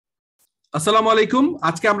আসসালামু আলাইকুম।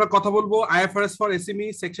 আজকে আমরা কথা বলবো আইএফআরএস ফর এসএমই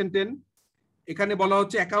সেকশন 10। এখানে বলা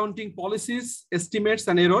হচ্ছে accounting policies, estimates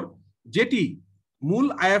and error, যেটি মূল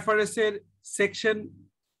আইএফআরএস এর সেকশন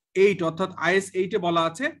 8 অর্থাৎ আইএস 8 এ বলা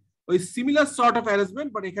আছে। ওই similar sort of arrangement,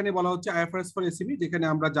 but এখানে বলা হচ্ছে আইএফআরএস ফর এসএমই, যেখানে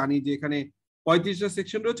আমরা জানি যে এখানে 35টা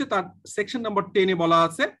সেকশন রয়েছে। তার সেকশন নাম্বার 10 এ বলা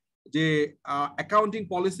আছে যে accounting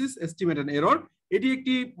policies, estimate and error. এটি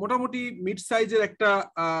একটি মোটামুটি মিড সাইজের একটা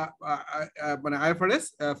মানে আইএফআরএস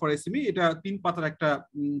ফর এসএমই। এটা 3 পাতার একটা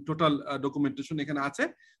টোটাল ডকুমেন্টেশন এখানে আছে।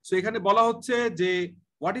 সো এখানে বলা হচ্ছে যে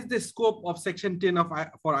what is the scope of section 10 of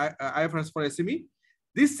IFRS for SME.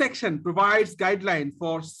 This section provides guideline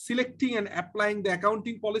for selecting and applying the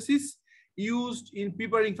accounting policies used in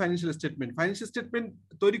preparing financial statement. Financial statement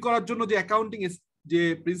তৈরি করার জন্য যে অ্যাকাউন্টিং যে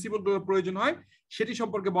প্রিন্সিপালগুলো প্রয়োজন হয় সেটি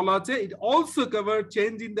সম্পর্কে বলা আছে। It also cover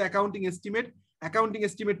change in the accounting estimate. Accounting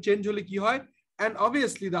estimate change হলে কি হয়, and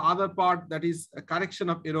obviously the other part, that is a correction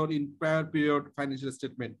of error in prior period financial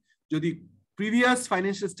statement. যদি প্রিভিয়াস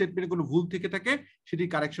ফাইন্যান্সিয়াল স্টেটমেন্টে কোনো ভুল থেকে থাকে সেটি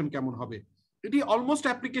কারেকশন কেমন হবে। এটি অলমোস্ট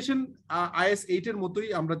অ্যাপ্লিকেশন আইএস 8 এর মতোই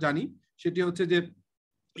আমরা জানি। সেটি হচ্ছে যে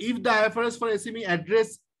if the IFRS for SME address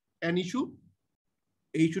an issue,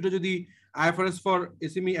 এই ইস্যুটা যদি আইএফআরএস ফর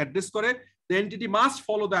এসএমই অ্যাড্রেস করে, the entity must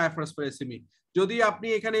follow the IFRS for SME. যদি আপনি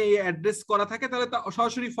এখানে এই অ্যাড্রেস করা থাকে তাহলে তা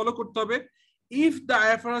সরাসরি ফলো করতে হবে। If the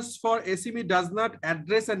IFRS for SME does not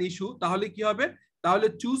address an issue, তাহলে কি হবে, তাহলে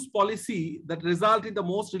choose policy that result in the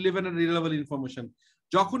most relevant and রিলেভেবল information.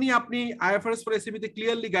 যখনই আপনি আইএফআরএস ফর এসএমই তে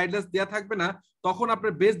ক্লিয়ারলি গাইডলাইন্স দেয়া থাকবে না, তখন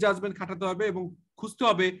আপনার বেস্ট জাজমেন্ট খাটাতে হবে এবং খুঁজতে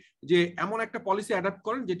হবে যে এমন একটা পলিসি অ্যাডাপ্ট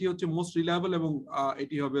করেন যেটি হচ্ছে মোস্ট রিলায়েবল এবং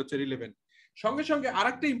এটি হবে হচ্ছে রিলেভেন্ট। সঙ্গে সঙ্গে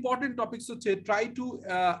আরেকটা ইম্পর্টেন্ট টপিকস হচ্ছে try to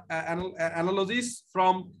অ্যানালজিস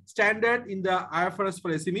from standard in the IFRS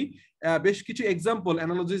for SME. বেশ কিছু এক্সাম্পল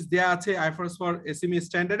অ্যানালজিস দেয়া আছে আইএফআরএস ফর এসএমই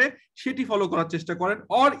স্ট্যান্ডার্ডে, সেটি ফলো করার চেষ্টা করেন।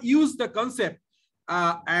 Or use the concept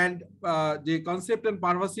and the concept and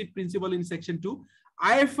pervasive principle in section 2.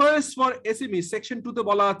 IFRS for SME section 2 তে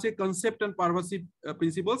বলা আছে concept and pervasive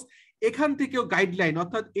principles। এখান থেকেও গাইডলাইন,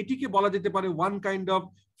 অর্থাৎ এটিকে বলা যেতে পারে one kind of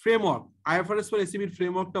framework। IFRS for SME এর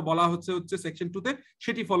ফ্রেমওয়ার্কটা বলা হচ্ছে সেকশন 2 তে,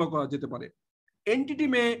 সেটি ফলো করা যেতে পারে। Entity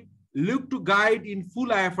may look to guide in full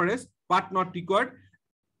IFRS but not required।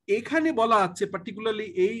 এখানে বলা আছে পার্টিকুলারলি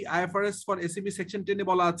এই আইএফআরএস ফর এসএমই সেকশন 10 এ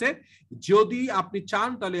বলা আছে যদি আপনি চান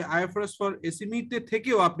তাহলে আইএফআরএস ফর এসএমই তে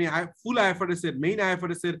থেকেও আপনি ফুল আইএফআরএস এর মেইন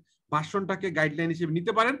আইএফআরএস এর ভার্সনটাকে গাইডলাইন হিসেবে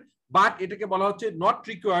নিতে পারেন, বাট এটাকে বলা হচ্ছে নট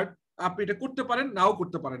রিকোয়ার্ড। আপনি এটা করতে পারেন, নাও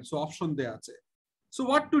করতে পারেন। সো অপশন দেয়া আছে। সো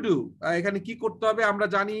হোয়াট টু ডু, এখানে কি করতে হবে আমরা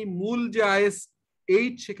জানি। মূল যে আইএস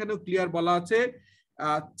 8 সেখানেও ক্লিয়ার বলা আছে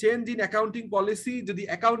চেঞ্জ ইন অ্যাকাউন্টিং পলিসি, যদি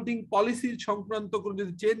অ্যাকাউন্টিং পলিসির সংক্রান্ত কোনো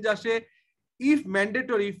যদি চেঞ্জ আসে, if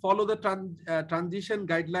mandatory follow the transition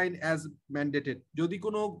guideline as mandated। যদি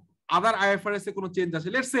কোনো আদার আইএফআরএস এ কোনো চেঞ্জ আসে,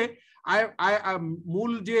 লেটস সে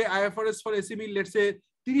মূল যে IFRS for SME let's say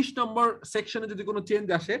 30 নম্বর সেকশনে যদি কোনো চেঞ্জ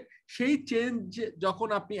আসে, সেই চেঞ্জ যখন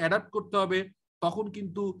আপনি অ্যাডাপ্ট করতে হবে তখন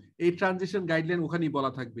কিন্তু এই ট্রানজিশন গাইডলাইন ওখানেই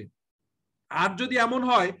বলা থাকবে। আর যদি এমন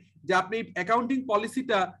হয় যে আপনি অ্যাকাউন্টিং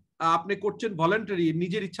পলিসিটা আপনি করছেন ভলান্টারি,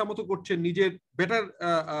 নিজের ইচ্ছা মতো করছেন, নিজের বেটার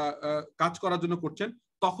কাজ করার জন্য করছেন,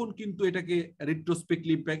 তখন কিন্তু এটাকে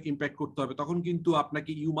রিট্রোস্পেক্টিভ ইম্প্যাক্ট করতে হবে। তখন কিন্তু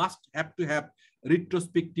আপনাকে you must have to have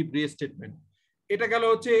রিট্রোস্পেক্টিভ রিস্টেটমেন্ট। এটা গেল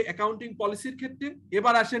হচ্ছে অ্যাকাউন্টিং পলিসির ক্ষেত্রে।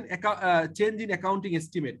 এবার আসেন change in accounting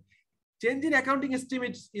estimate. Change in accounting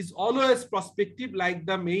estimate is always prospective like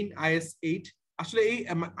the main is 8। আসলে এই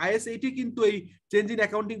আইএস 8 এ কিন্তু এই change in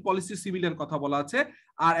accounting policy similar কথা বলা আছে,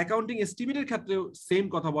 আর অ্যাকাউন্টিং এস্টিমেটের ক্ষেত্রেও সেম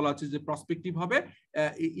কথা বলা আছে যে প্রসপেক্টিভ হবে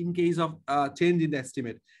in case of change in the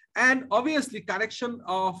estimate. And obviously correction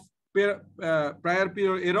of prior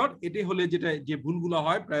period error, এটি হলে যেটা যে ভুলগুলো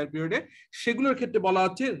হয় প্রায়ার পিরিয়ডে সেগুলোর ক্ষেত্রে বলা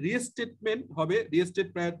হচ্ছে রিস্টেটমেন্ট হবে, রিস্টেট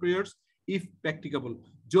প্রায়ার পিরিয়ডস ইফ প্র্যাকটিকেবল।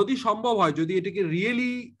 যদি সম্ভব হয়, যদি এটাকে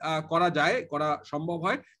রিয়েলি করা সম্ভব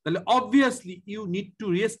হয়, তাহলে obviously you need to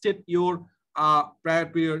restate your prior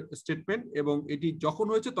period statement, এবং এটি যখন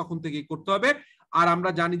হয়েছে তখন থেকেই করতে হবে। আর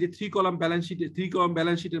আমরা জানি যে 3 কলাম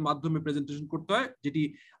ব্যালেন্স শিটের মাধ্যমে প্রেজেন্টেশন করতে হয়, যেটি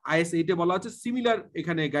আইএস 8 এ বলা আছে। সিমিলার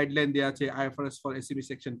এখানে গাইডলাইন দেয়া আছে IFRS for SME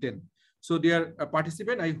section 10। So dear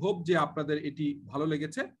participant, I hope যে আপনাদের এটি ভালো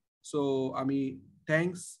লেগেছে। সো আমি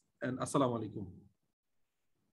থ্যাঙ্কস এন্ড আসসালামু আলাইকুম।